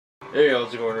Hey,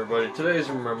 how's it going, everybody? Today is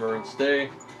Remembrance Day,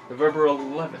 November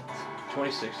 11th,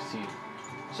 2016.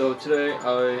 So today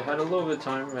I had a little bit of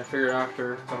time, and I figured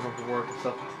after coming home from work and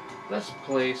stuff, let's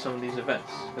play some of these events,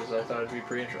 because I thought it'd be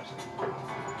pretty interesting.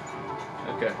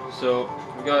 Okay, so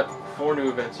we got 4 new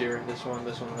events here. This one,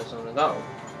 this one, this one, and that one.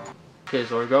 Okay,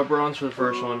 so I got bronze for the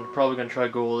first one. Probably gonna try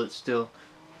gold. It's still...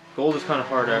 Gold is kind of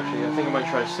hard, actually. I think I might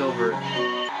try silver.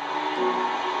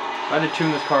 I had to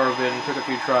tune this car a bit and took a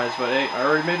few tries, but hey, I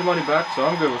already made the money back, so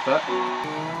I'm good with that.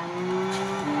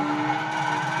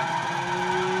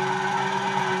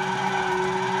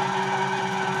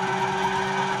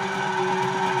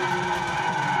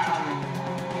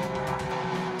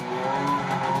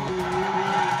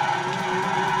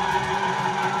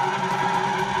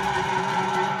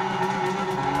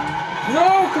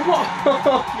 No, come on!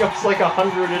 I was like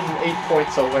 108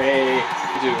 points away.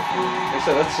 Dude, like I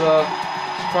said, that's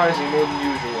surprising more than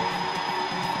usual.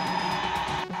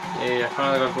 Yeah, I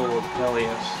finally got gold. Hell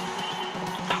yes.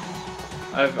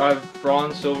 I've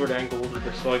bronze, silver, and gold with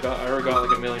this, so I already got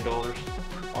like $1 million on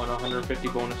 150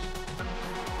 bonus.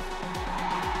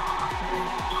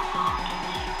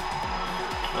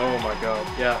 Oh my god,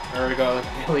 yeah, I already got like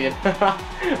 $1 million.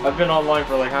 I've been online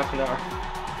for like half an hour.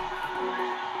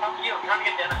 Fuck you, I'm trying to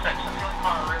get the NSX. That's the only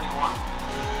car I really want.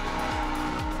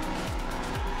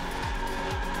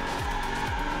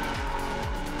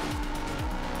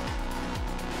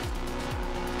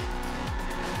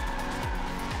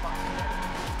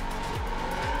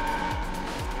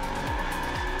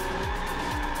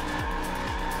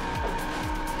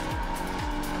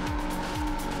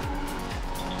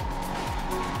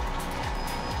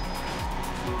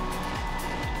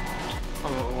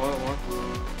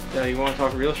 Yeah, you want to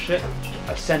talk real shit?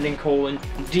 Ascending colon,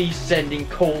 descending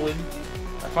colon.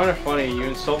 I find it funny, you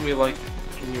insult me like,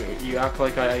 you act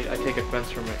like I take offense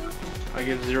from it. I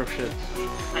give zero shits.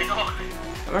 I know.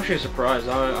 I'm actually surprised.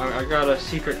 I got a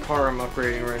secret car I'm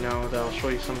upgrading right now that I'll show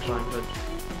you sometime. But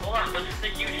hold on, let's just the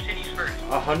huge titties first.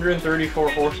 134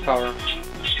 horsepower.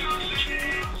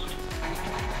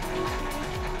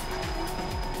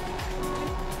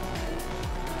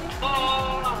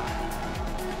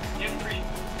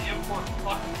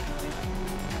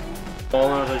 All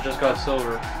in all, I just got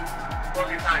silver. What's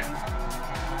your time?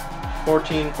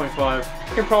 14.5. I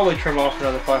can probably trim off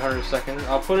another 500 seconds.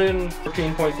 I'll put in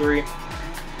 14.3.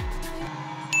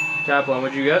 Kaplan,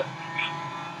 what'd you get?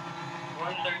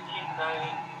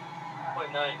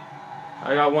 113.9.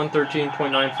 I got 113.95.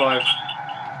 That's what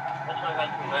I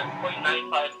got to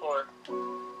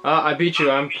 9.954. I beat you.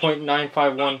 I'm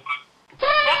 0.951. Fuck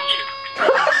you!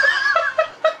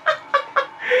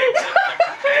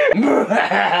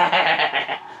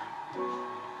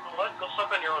 What? Go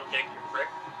suck on your own dick, you prick.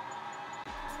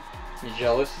 You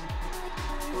jealous?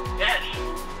 Yes!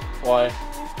 Why?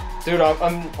 Dude,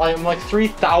 I'm like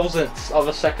 3,000ths of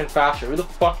a second faster. Who the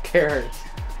fuck cares?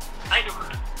 I do.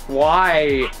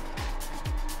 Why?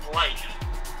 Life.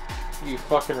 You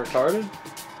fucking retarded?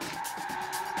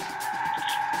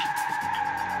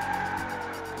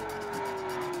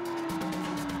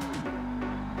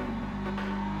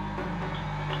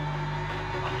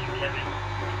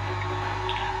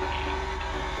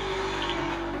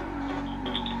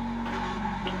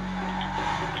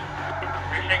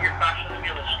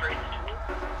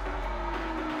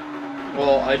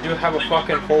 Well, I do have a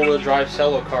fucking four-wheel drive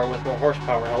Sellouts car with more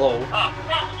horsepower. Hello. Oh,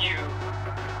 fuck you!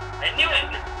 I knew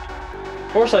it!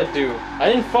 Of course I do. I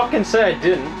didn't fucking say I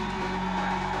didn't.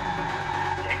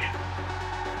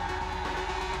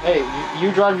 Hey,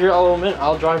 you drive your element,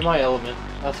 I'll drive my element.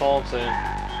 That's all I'm saying.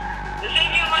 This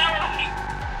ain't you, my element!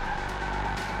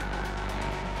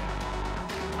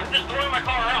 I'm just throwing my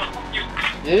car around. Fuck you!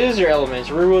 It is your element.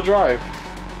 It's rear-wheel drive.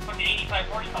 Fucking 85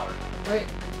 horsepower. Wait,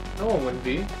 no one wouldn't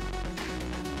be.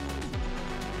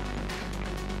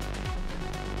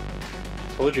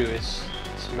 Told you, it's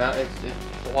a lot of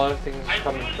things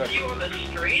coming I back. see you on the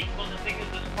street, but the thing is,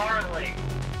 this car, like,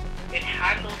 it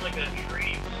handles like a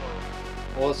tree,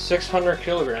 so... Well, it's 600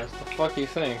 kilograms. What the fuck do you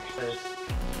think? It's a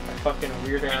fucking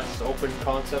weird ass open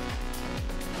concept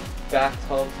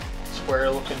bathtub square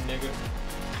looking nigga.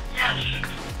 Yes!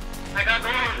 I got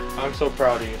going! I'm so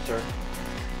proud of you, sir.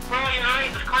 Bro, you're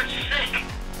right, this car's sick!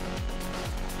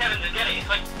 Kevin, just get it, it's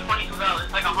like 22,000,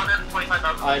 it's like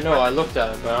 125,000. I know, I looked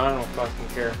at it, but I don't fucking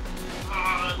care. Oh,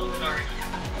 I'm sorry.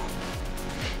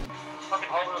 Fucking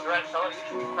all-wheel drive seller, you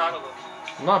should be proud of it.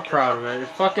 I'm not proud of it. It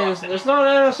fucking, it's not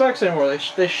an NSX anymore.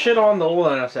 They shit on the old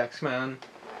NSX, man.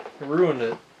 They ruined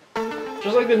it.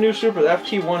 Just like the new Super, the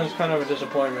Ep28 is kind of a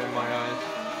disappointment in my eyes.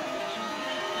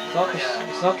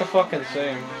 It's not the fucking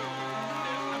same.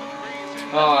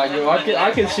 You know,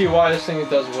 I can see why this thing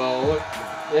does well. Look,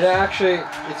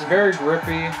 it's very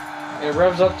grippy. It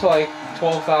revs up to like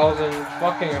 12,000.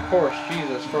 Fucking, of course,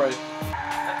 Jesus Christ.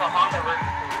 That's a Honda version,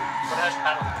 but it has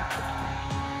pedals.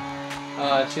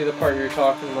 I see the part you're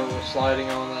talking about was sliding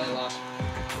on that last.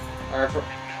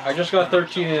 I just got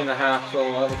 13.5,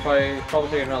 so if I probably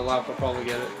take another lap, I'll probably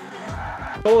get it.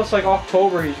 So it's like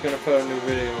October he's gonna put a new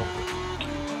video.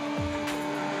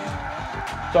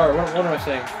 Sorry, what am I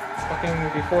saying?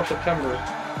 Fucking before September.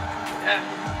 Yeah.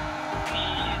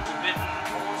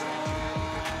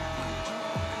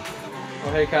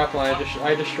 Oh hey Kaplan,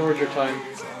 I destroyed your time.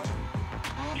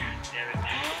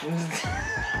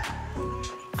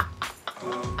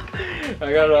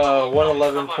 I got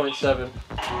 111.7.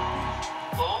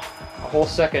 A whole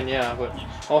second, yeah, but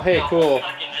oh hey, cool.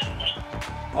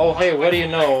 Oh hey, what do you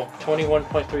know?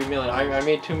 21.3 million. I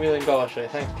made $2 million today.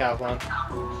 Thanks, Kaplan.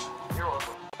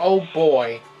 Oh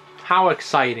boy, how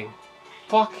exciting!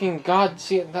 Fucking God,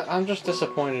 see, I'm just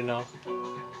disappointed now.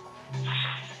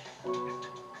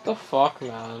 The fuck,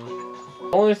 man. The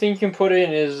only thing you can put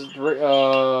in is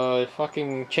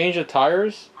fucking change the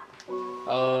tires,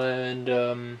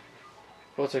 and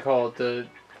what's it called? The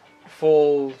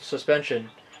full suspension,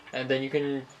 and then you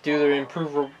can do the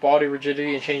improve body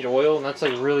rigidity and change oil, and that's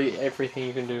like really everything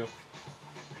you can do. You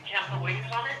can't put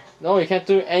waves on it? No, you can't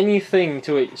do anything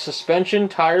to it. Suspension,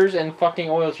 tires, and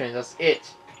fucking oil change. That's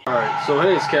it. Alright, so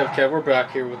hey, it's Kev. We're back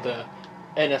here with the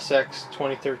NSX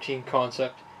 2013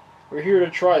 concept. We're here to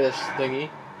try this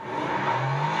thingy.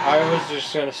 I was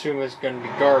just going to assume it's going to be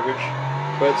garbage.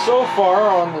 But so far,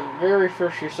 on the very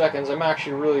first few seconds, I'm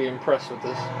actually really impressed with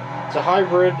this. It's a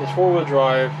hybrid, it's 4-wheel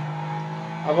drive.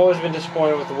 I've always been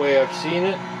disappointed with the way I've seen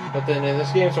it. But then in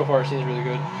this game so far, it seems really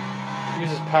good. It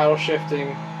uses paddle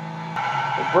shifting.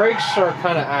 The brakes are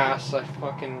kind of ass. The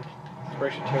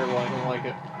brakes are terrible. I don't like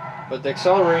it. But the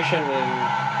acceleration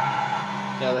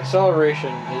the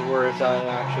acceleration is where it's at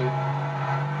actually.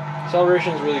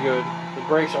 Acceleration is really good. The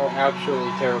brakes are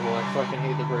absolutely terrible. I fucking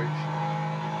hate the brakes.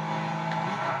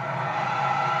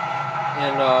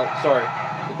 And sorry,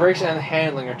 the brakes and the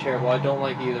handling are terrible. I don't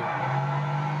like either.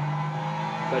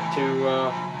 But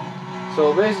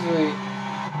so basically,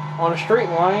 on a straight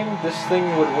line, this thing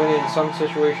would win in some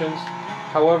situations.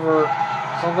 However,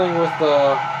 something with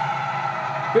a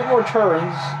bit more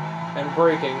turns and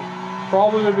braking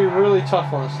probably would be really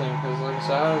tough on this thing, because like I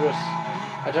said,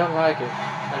 I don't like it.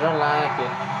 I don't like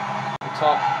it. The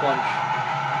top bunch.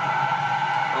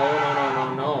 Oh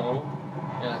no.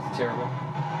 Yeah, that's terrible.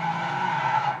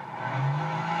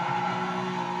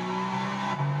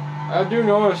 I do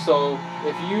notice though,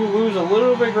 if you lose a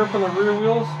little bit grip on the rear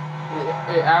wheels,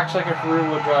 it acts like a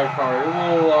rear-wheel drive car. It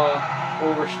will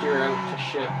oversteer out to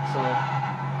shit, so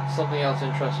something else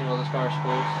interesting about this car, I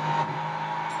suppose.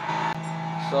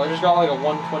 So I just got like a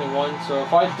 121, so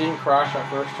if I didn't crash that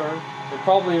first turn, it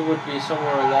probably would be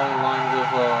somewhere along the lines of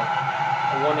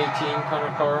a 118 kind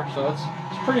of car, so it's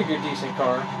a pretty good, decent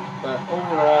car. But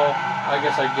overall, I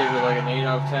guess I'd give it like an 8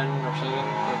 out of 10 or something,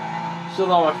 but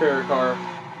still not my favorite car.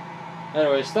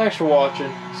 Anyways, thanks for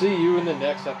watching. See you in the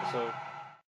next episode.